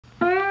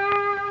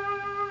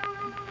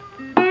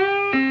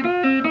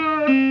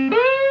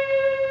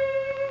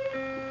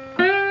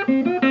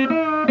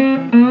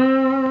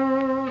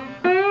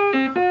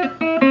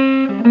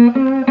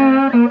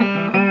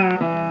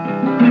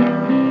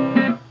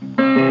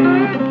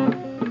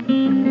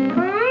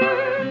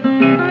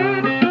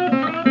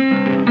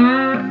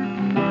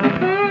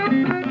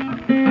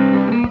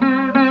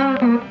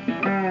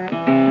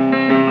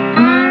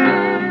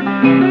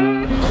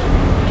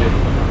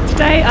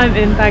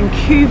point in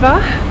Vancouver,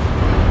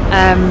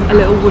 a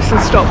little whistle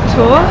stop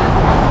tour.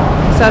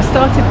 So I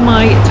started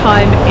my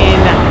time in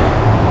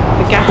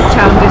the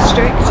Gastown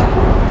district,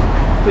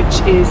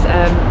 which is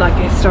like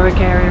a historic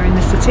area in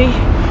the city,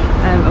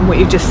 and what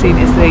you've just seen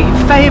is the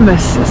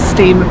famous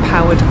steam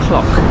powered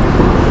clock.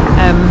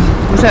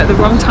 I was at the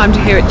wrong time to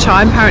hear it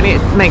chime. Apparently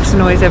it makes a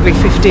noise every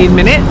 15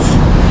 minutes.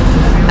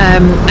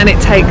 And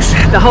it takes,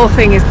 the whole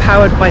thing is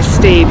powered by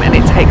steam, and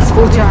it takes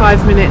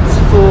 45 minutes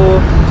for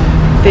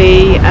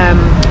the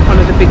one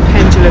of the big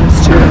pendulums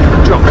to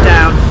drop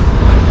down,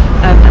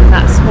 and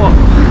that's what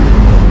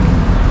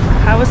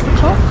powers the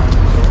clock.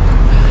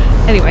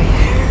 Anyway,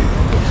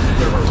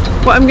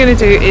 what I'm going to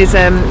do is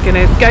going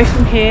to go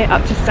from here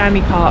up to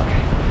Stanley Park,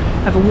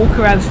 have a walk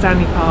around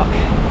Stanley Park,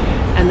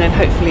 and then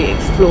hopefully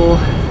explore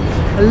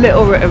a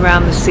little bit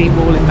around the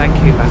seawall in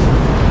Vancouver.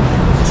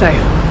 So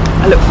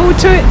I look forward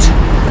to it.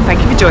 Thank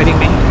you for joining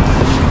me.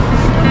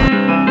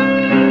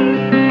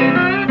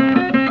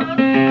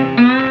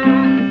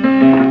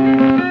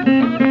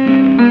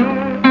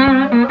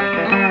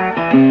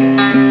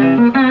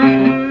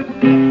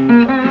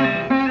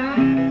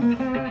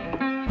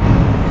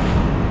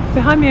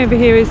 Behind me over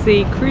here is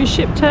the cruise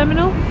ship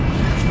terminal,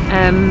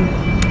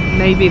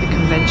 maybe the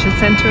convention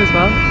centre as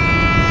well.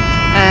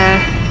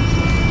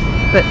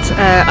 But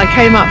I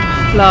came up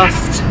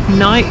last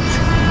night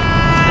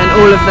and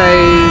all of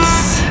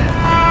those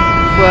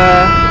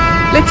were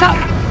lit up,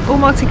 all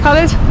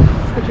multicoloured.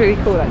 It looked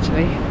really cool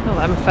actually. Not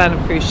that I'm a fan of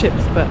cruise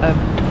ships, but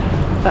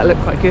that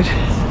looked quite good.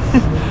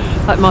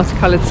 Like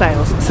multicoloured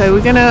sails. So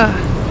we're gonna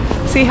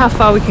see how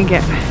far we can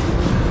get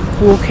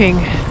walking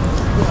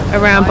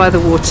around by the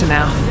water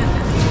now.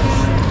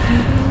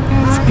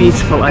 It's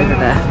beautiful over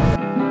there.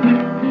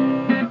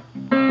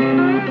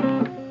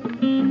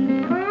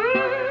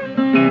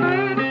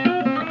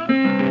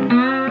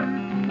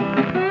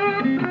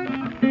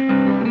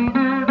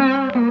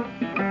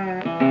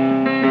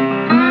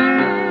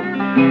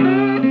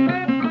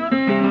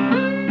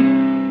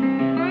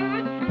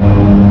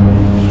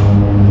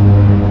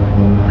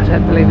 I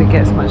don't believe it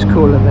gets much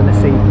cooler than a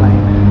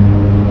seaplane.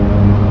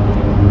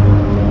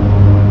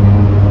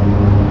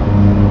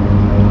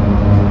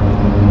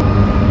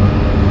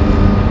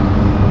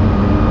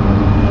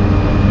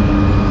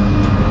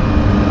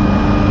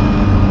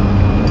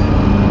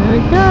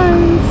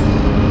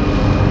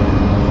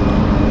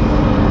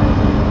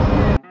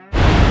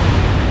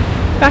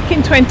 Back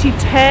in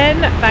 2010,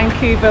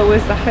 Vancouver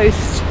was the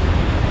host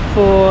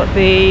for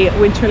the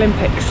Winter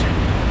Olympics,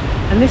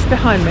 and this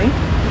behind me,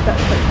 that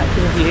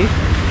spectacular view,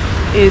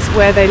 is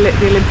where they lit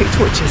the Olympic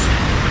torches.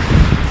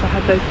 So I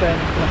had those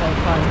burning for the whole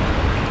time.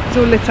 It's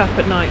all lit up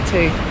at night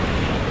too.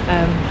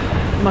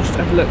 Must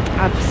have looked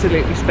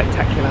absolutely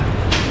spectacular,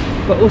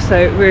 but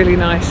also really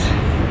nice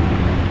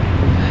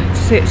to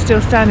see it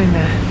still standing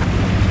there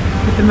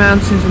with the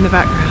mountains in the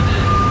background.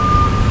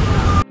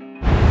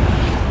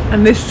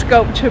 And this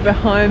sculpture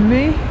behind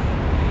me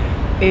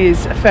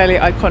is fairly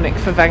iconic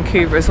for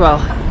Vancouver as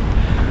well.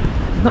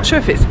 I'm not sure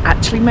if it's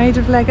actually made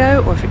of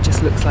Lego or if it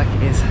just looks like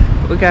it is,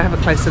 but we'll go have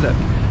a closer look.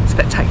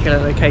 Spectacular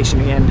location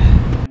again.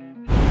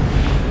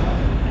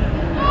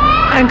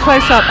 And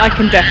close up I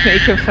can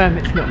definitely confirm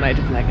it's not made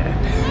of Lego.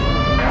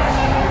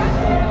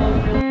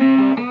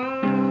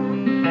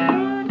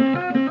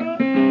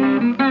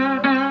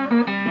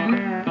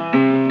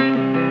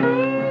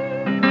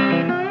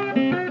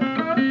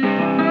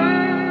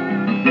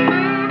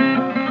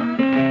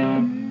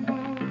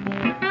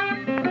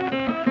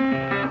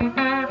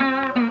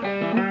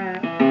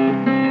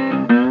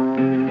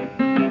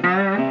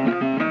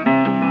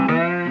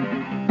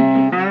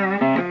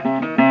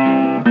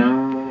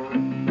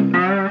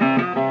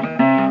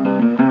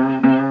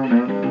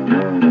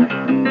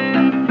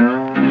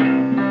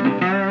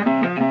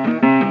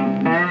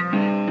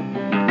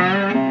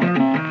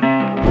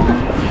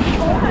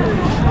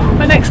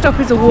 Next stop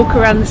is a walk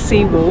around the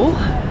seawall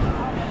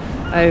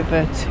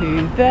over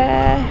to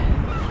there,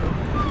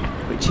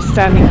 which is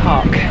Stanley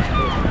Park.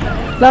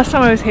 Last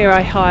time I was here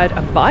I hired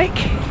a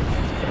bike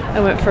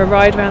and went for a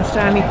ride around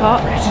Stanley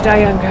Park.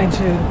 Today I'm going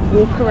to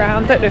walk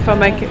around. Don't know if I'll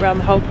make it around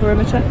the whole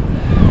perimeter.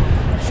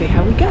 See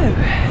how we go.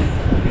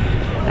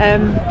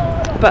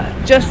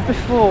 But just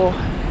before,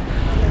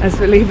 as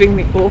we're leaving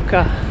the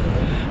Orca,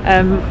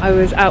 I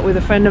was out with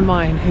a friend of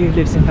mine who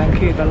lives in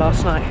Vancouver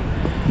last night,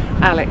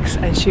 Alex,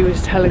 and she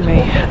was telling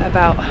me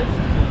about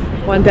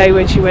one day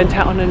when she went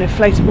out on an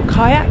inflatable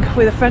kayak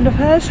with a friend of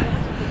hers,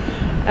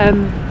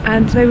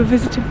 and they were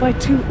visited by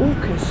 2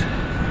 orcas.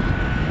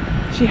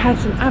 She had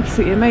some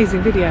absolutely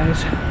amazing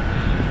videos,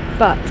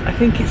 but I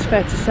think it's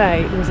fair to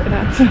say it was an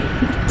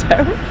absolutely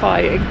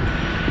terrifying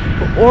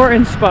but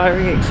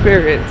awe-inspiring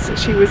experience.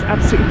 She was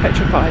absolutely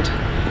petrified,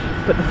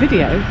 but the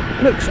video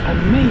looks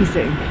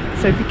amazing,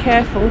 so be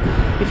careful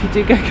if you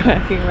do go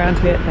kayaking around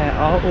here. There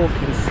are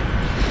orcas.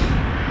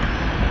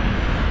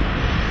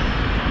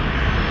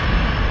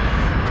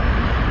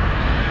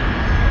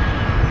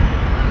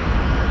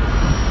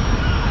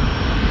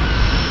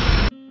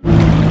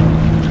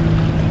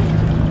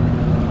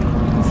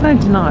 There's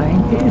no denying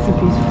it is a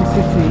beautiful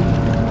city.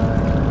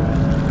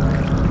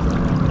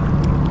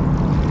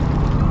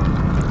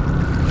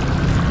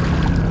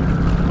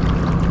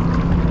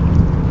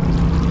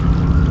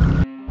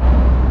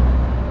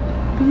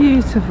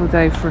 Beautiful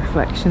day for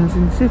reflections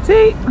in the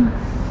city.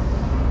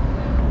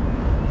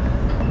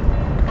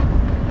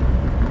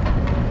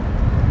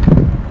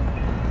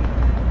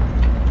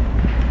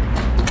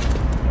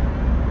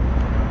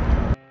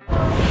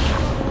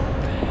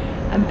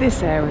 And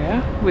this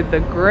area with the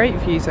great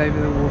views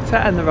over the water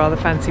and the rather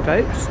fancy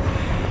boats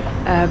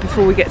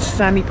before we get to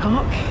Stanley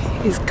Park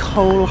is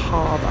Coal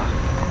Harbour.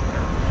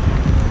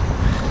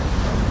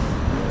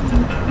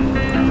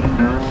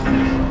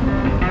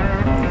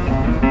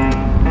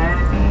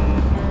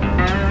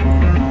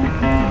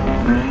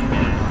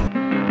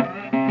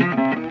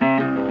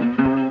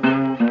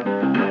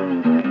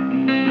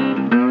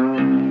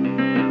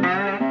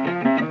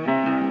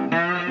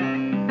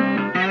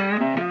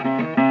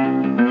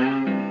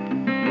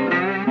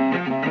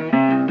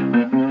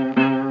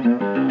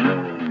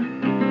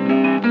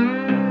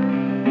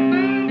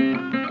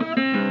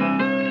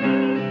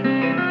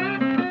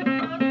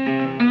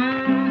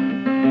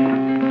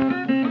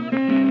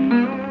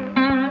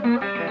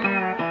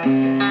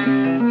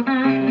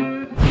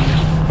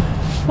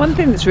 One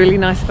thing that's really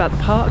nice about the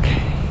park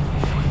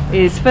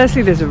is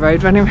firstly there's a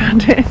road running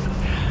around it.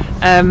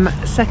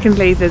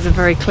 Secondly, there's a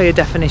very clear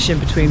definition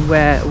between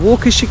where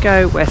walkers should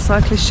go, where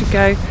cyclists should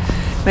go,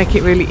 make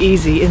it really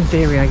easy, in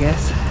theory I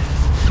guess,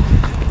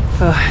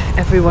 for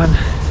everyone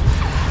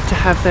to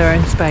have their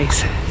own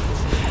space.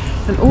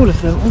 And all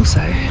of them also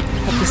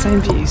have the same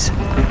views.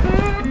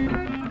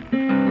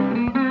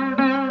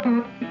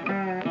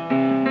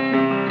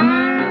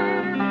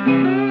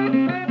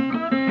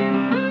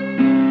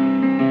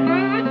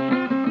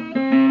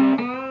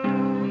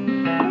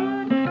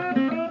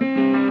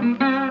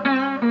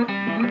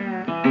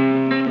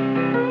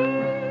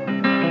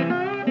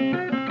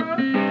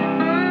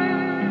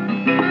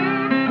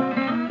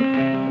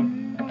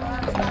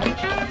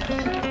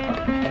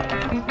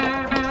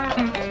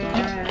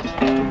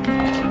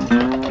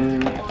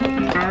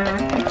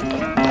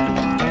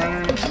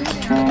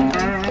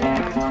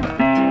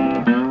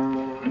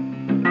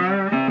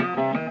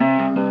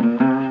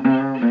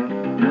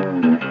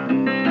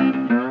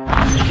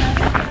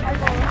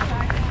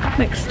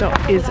 Next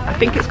stop is, I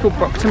think it's called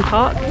Brockton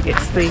Park.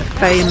 It's the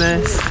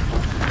famous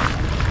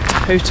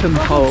Totem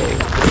Poles.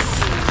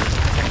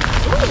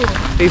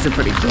 These are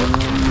pretty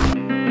cool.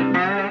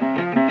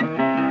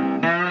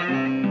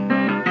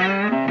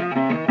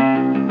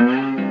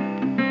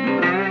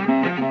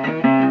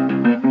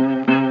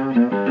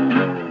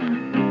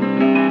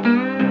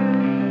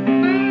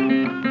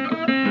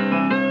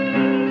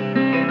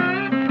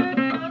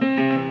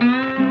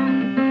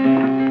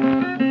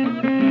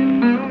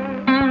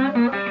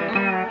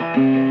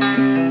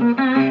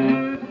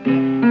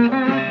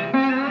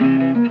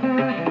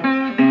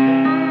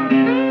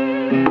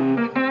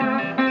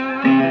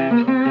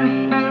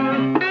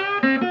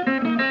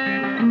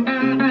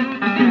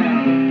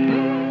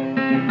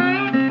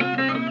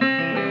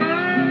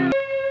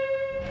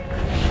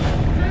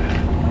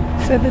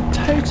 So the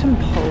Totem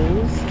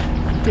Poles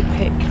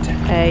depict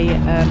a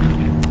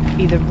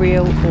either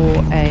real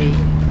or a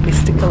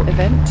mystical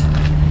event,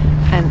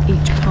 and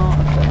each part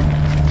of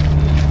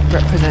them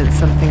represents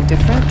something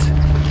different.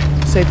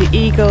 So the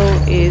eagle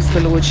is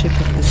the lordship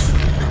of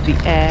the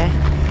air,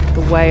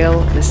 the whale,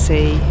 the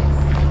sea,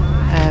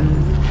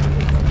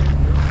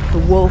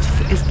 the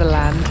wolf is the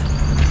land,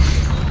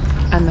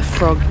 and the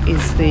frog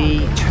is the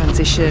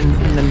transition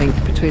and the link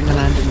between the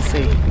land and the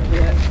sea.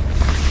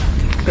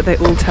 But they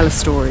all tell a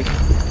story.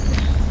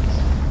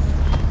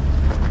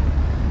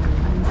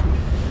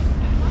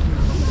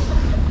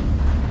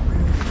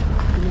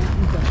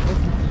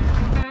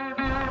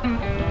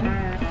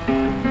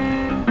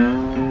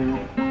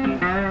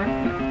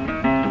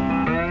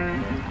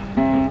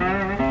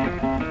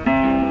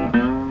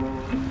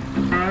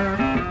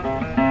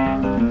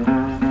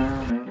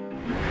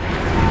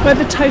 Where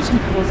the Totem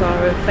Poles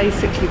are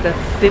basically the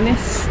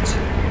thinnest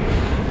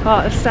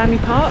part of Stanley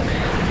Park,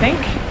 I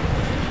think.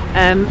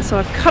 So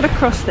I've cut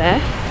across there,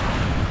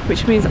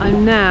 which means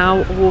I'm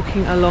now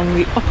walking along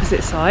the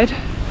opposite side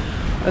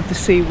of the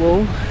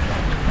seawall.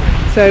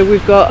 So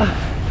we've got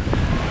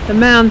the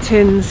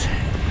mountains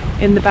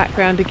in the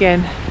background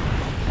again,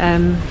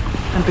 and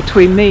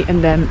between me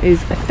and them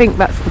is, I think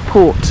that's the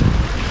port.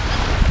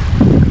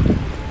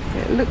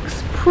 It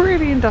looks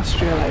pretty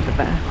industrial over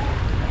there.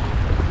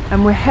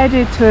 And we're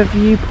headed to a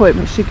viewpoint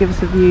which should give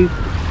us a view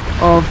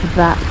of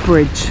that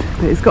bridge.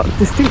 But it's got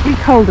distinctly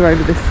colder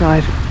over this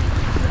side.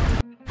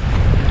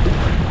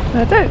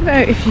 Now, I don't know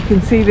if you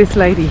can see this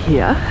lady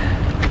here.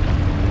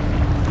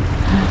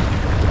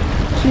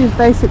 She is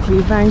basically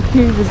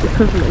Vancouver's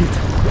equivalent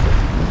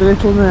of the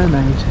Little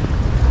Mermaid.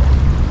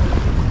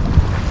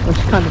 Well,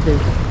 she kind of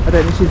is. I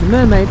don't know if she's a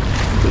mermaid,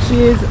 but she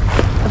is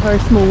a very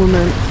small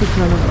woman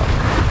sitting on a rock.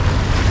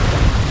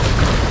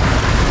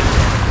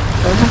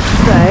 So I have to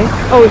say,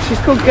 oh, she's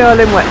called Girl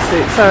in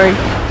Wetsuit, sorry.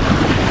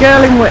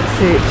 Girl in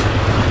Wetsuit.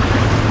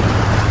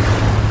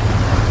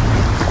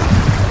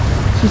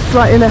 She's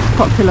slightly less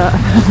popular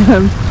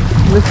than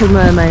Little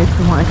Mermaid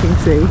from what I can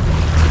see.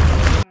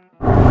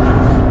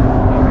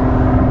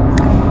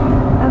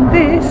 And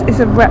this is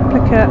a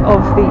replica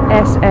of the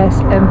SS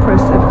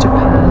Empress of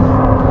Japan.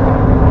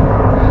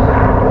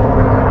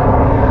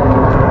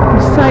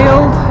 We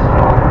sailed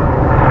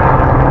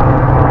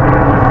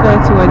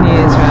 31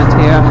 years around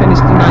here. I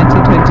finished in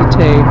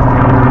 1922.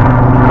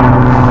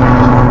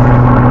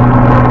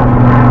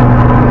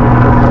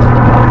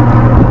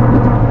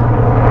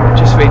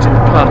 Just reading the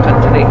plaque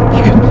underneath,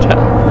 you can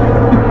tell.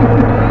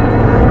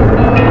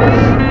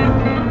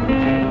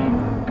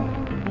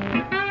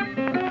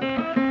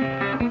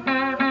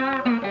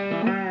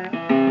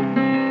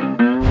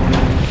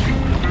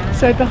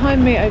 So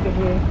behind me over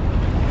here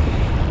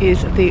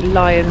is the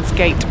Lions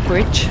Gate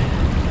Bridge.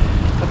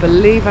 I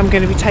believe I'm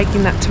going to be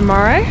taking that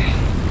tomorrow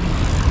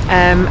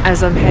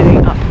as I'm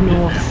heading up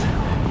north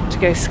to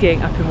go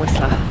skiing up in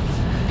Whistler.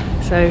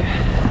 So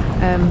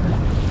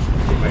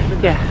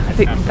yeah, I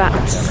think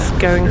that's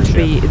going to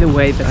be the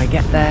way that I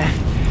get there.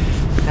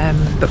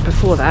 But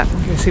before that,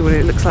 I'm going to see what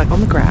it looks like on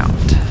the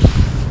ground.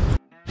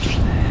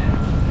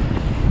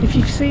 If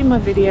you've seen my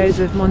videos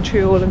of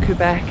Montreal and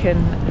Quebec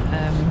and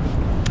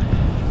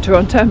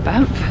Toronto and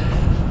Banff,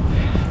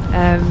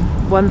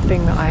 one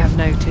thing that I have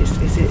noticed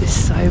is it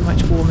is so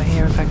much warmer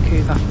here in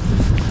Vancouver.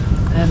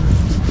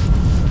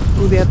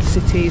 All the other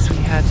cities we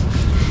had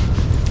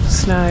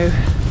snow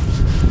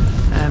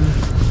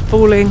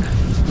falling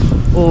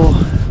or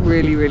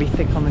really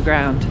thick on the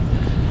ground.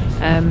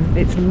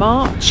 It's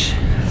March,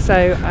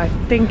 so I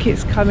think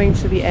it's coming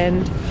to the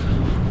end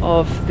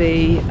of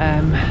the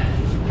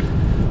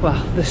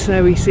well, the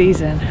snowy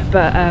season,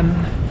 but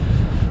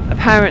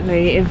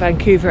apparently in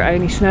Vancouver it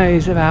only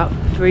snows about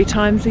 3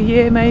 times a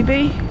year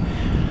maybe,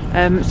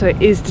 so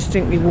it is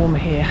distinctly warmer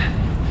here.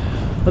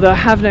 Although I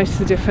have noticed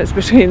the difference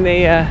between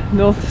the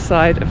north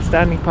side of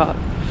Stanley Park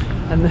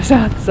and the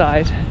south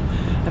side.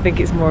 I think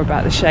it's more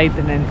about the shade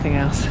than anything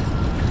else.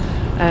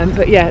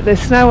 But yeah,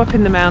 there's snow up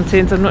in the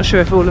mountains. I'm not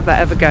sure if all of that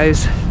ever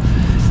goes.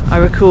 I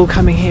recall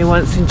coming here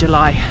once in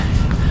July,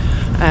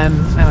 and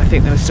I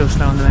think there was still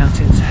snow on the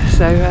mountains.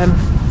 So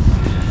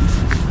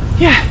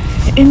yeah,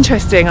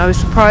 interesting. I was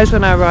surprised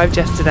when I arrived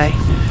yesterday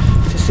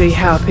to see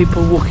how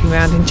people were walking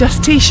around in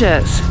just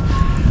t-shirts,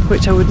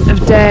 which I wouldn't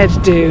have dared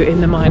do in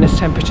the minus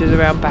temperatures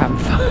around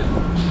Banff.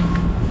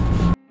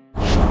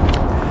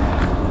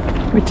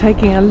 We're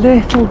taking a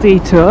little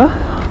detour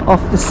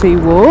off the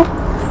seawall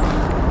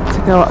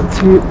to go up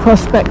to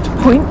Prospect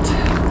Point,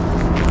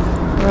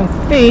 where I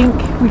think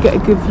we get a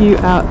good view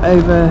out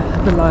over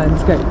the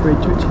Lions Gate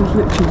Bridge, which is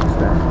literally just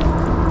there.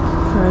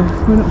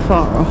 So we're not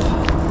far off.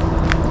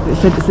 It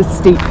said it's a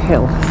steep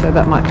hill, so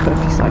that might put a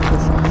few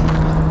cyclists off.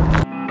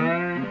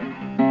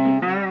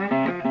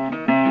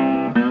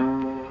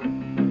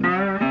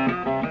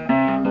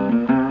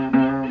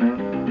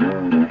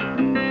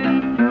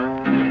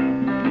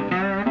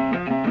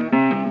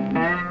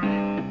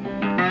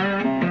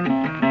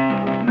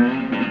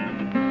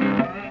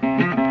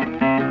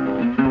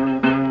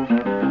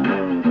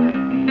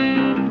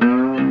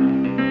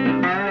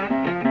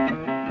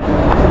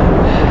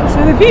 So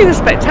the views are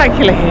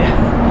spectacular here.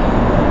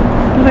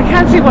 But I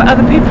can see why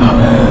other people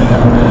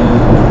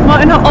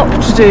might not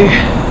opt to do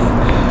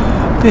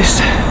this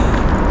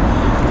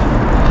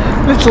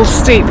little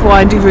steep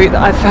windy route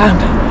that I found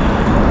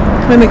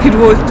when they could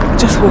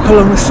just walk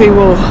along the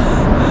seawall.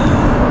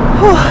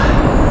 Oh,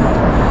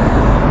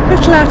 a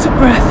little out of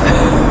breath.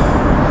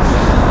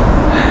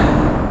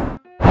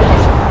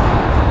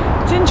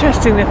 It's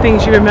interesting the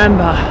things you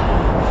remember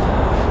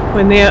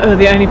when you're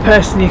the only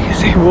person you can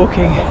see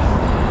walking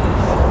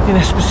in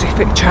a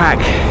specific track.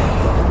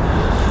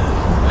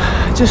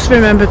 Just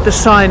remembered the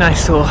sign I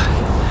saw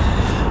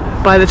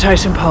by the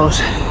Totem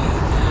Poles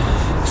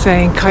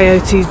saying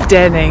coyotes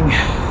denning,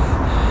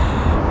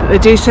 but they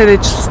do say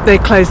they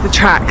close the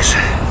tracks,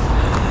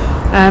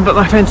 but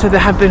my friend said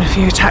there have been a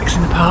few attacks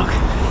in the park.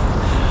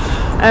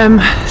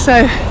 So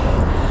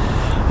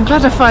I'm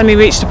glad I finally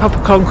reached a proper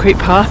concrete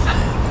path.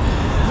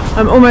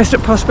 I'm almost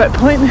at Prospect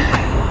Point.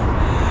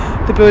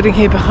 The building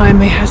here behind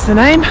me has the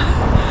name.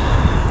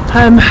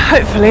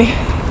 Hopefully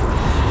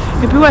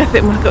it'll be worth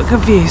it when we've got good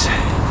views.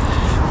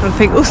 But I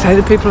think also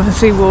the people on the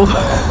seawall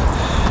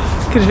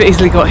could have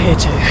easily got here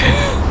too.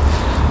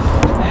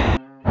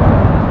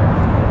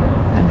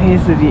 And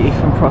here's the view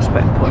from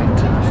Prospect Point.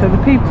 So the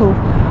people,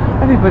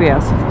 everybody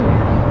else is here,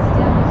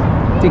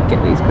 did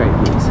get these great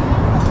views,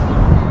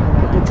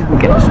 but they didn't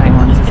get the same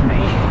ones as me.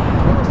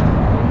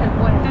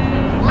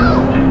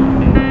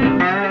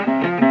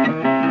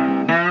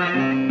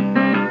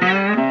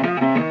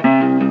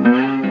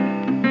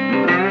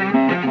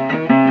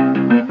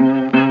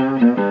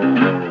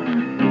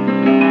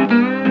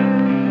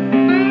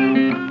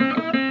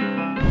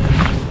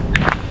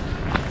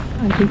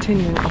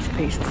 Continuing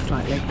off-piste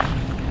slightly,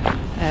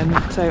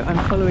 so I'm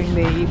following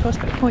the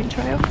Prospect Point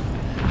trail,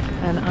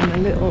 and I'm a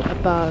little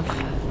above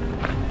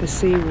the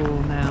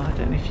seawall now. I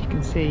don't know if you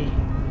can see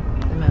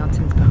the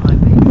mountains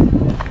behind me.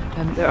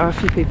 There are a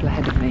few people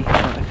ahead of me, so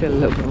I feel a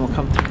little bit more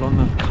comfortable on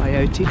the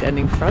coyote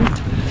denning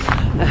front.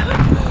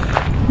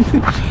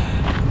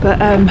 But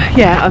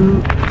yeah,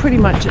 I'm pretty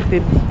much at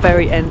the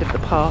very end of the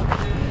park.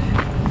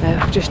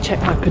 I've just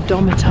checked my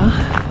pedometer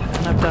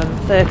and I've done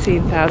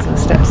 13,000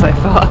 steps so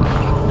far.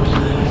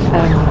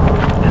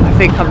 And I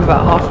think I'm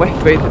about halfway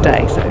through the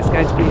day, so it's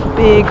going to be a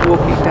big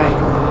walking day,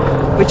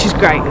 which is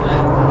great.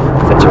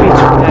 Such a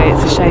beautiful day,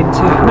 it's a shame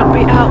to not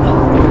be out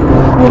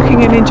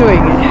walking and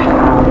enjoying it.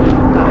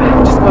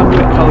 But just one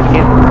bit cold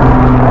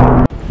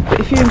again. But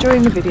if you're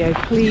enjoying the video,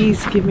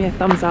 please give me a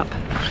thumbs up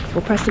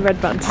or press the red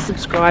button to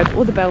subscribe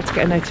or the bell to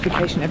get a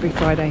notification every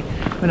Friday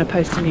when I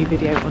post a new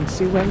video on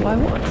Sue, Where, Why,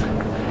 What.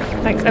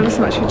 Thanks ever so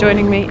much for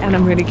joining me, and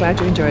I'm really glad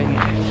you're enjoying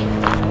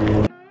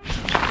it.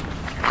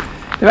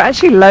 There are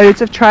actually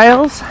loads of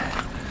trails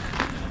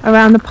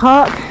around the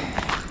park,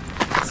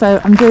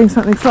 so I'm doing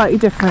something slightly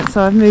different.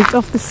 So I've moved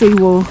off the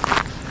seawall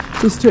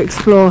just to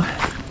explore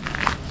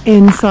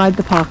inside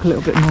the park a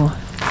little bit more.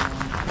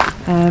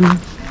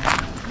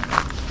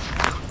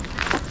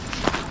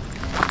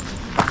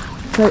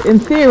 So in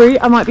theory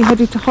I might be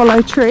headed to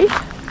Hollow Tree,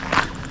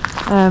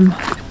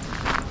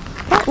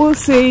 but we'll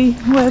see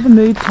where the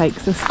mood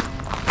takes us.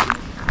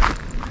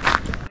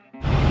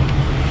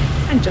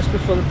 And just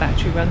before the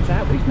battery runs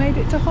out, we've made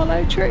it to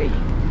Hollow Tree.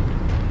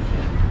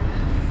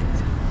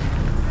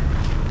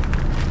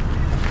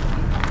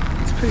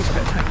 It's pretty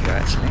spectacular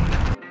actually.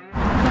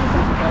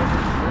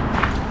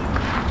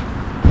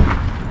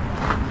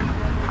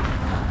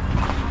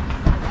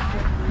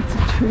 It's a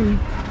tree.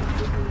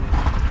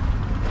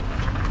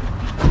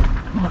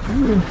 Not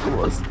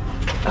reinforced.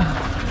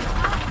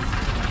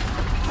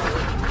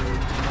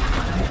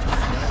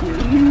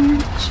 It's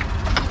huge.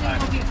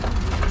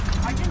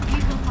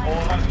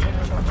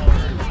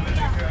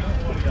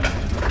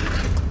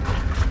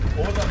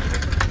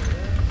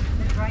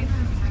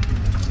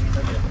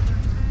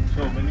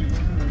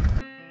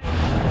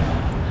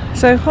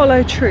 So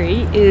Hollow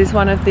Tree is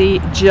one of the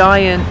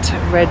giant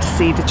red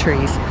cedar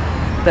trees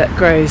that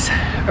grows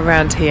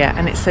around here,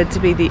 and it's said to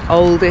be the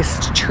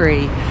oldest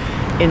tree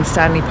in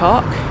Stanley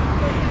Park.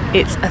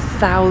 It's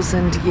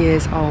 1,000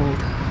 years old,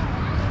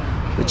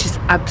 which is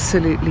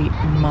absolutely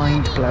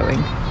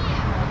mind-blowing.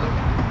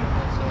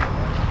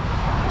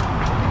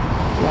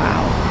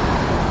 Wow.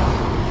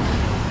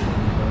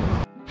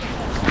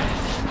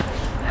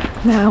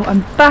 Now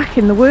I'm back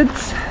in the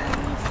woods.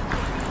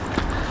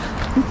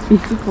 It's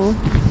beautiful.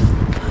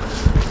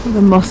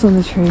 The moss on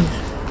the trees.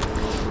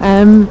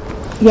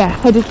 Yeah,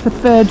 headed for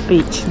Third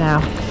Beach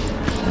now.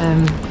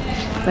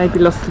 Maybe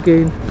Lost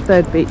Lagoon.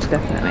 Third Beach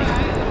definitely.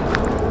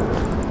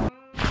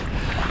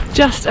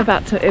 Just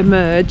about to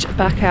emerge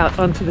back out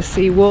onto the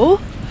seawall,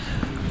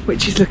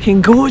 which is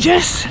looking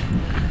gorgeous.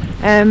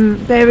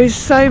 There is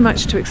so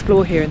much to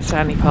explore here in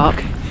Stanley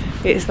Park.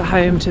 It is the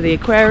home to the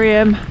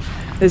aquarium.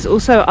 There's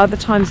also other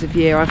times of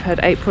year. I've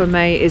heard April and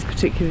May is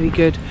particularly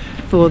good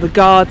for the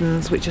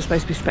gardens, which are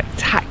supposed to be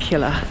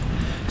spectacular.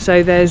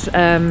 So there's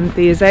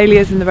the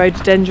azaleas and the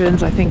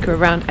rhododendrons, I think, are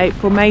around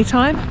April-May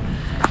time.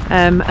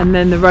 And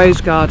then the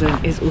rose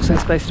garden is also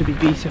supposed to be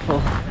beautiful.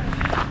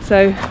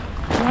 So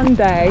one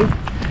day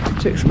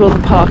to explore the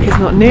park is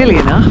not nearly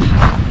enough.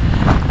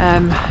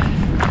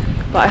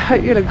 But I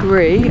hope you'll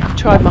agree, I've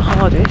tried my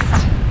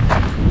hardest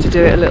to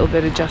do it a little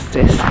bit of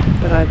justice,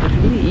 but I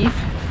believe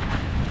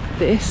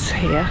this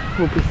here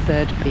will be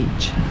Third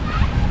Beach.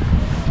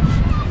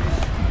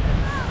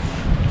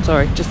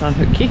 Sorry, just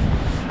unhook you.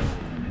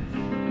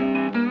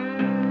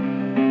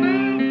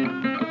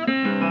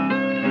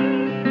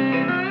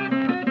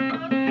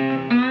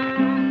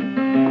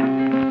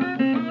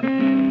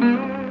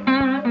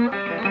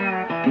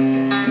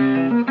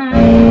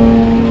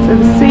 So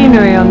the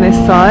scenery on this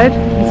side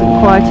isn't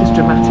quite as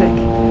dramatic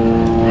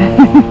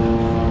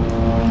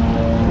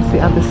as the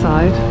other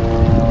side.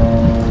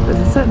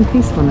 There's a certain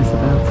peacefulness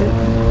about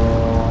it.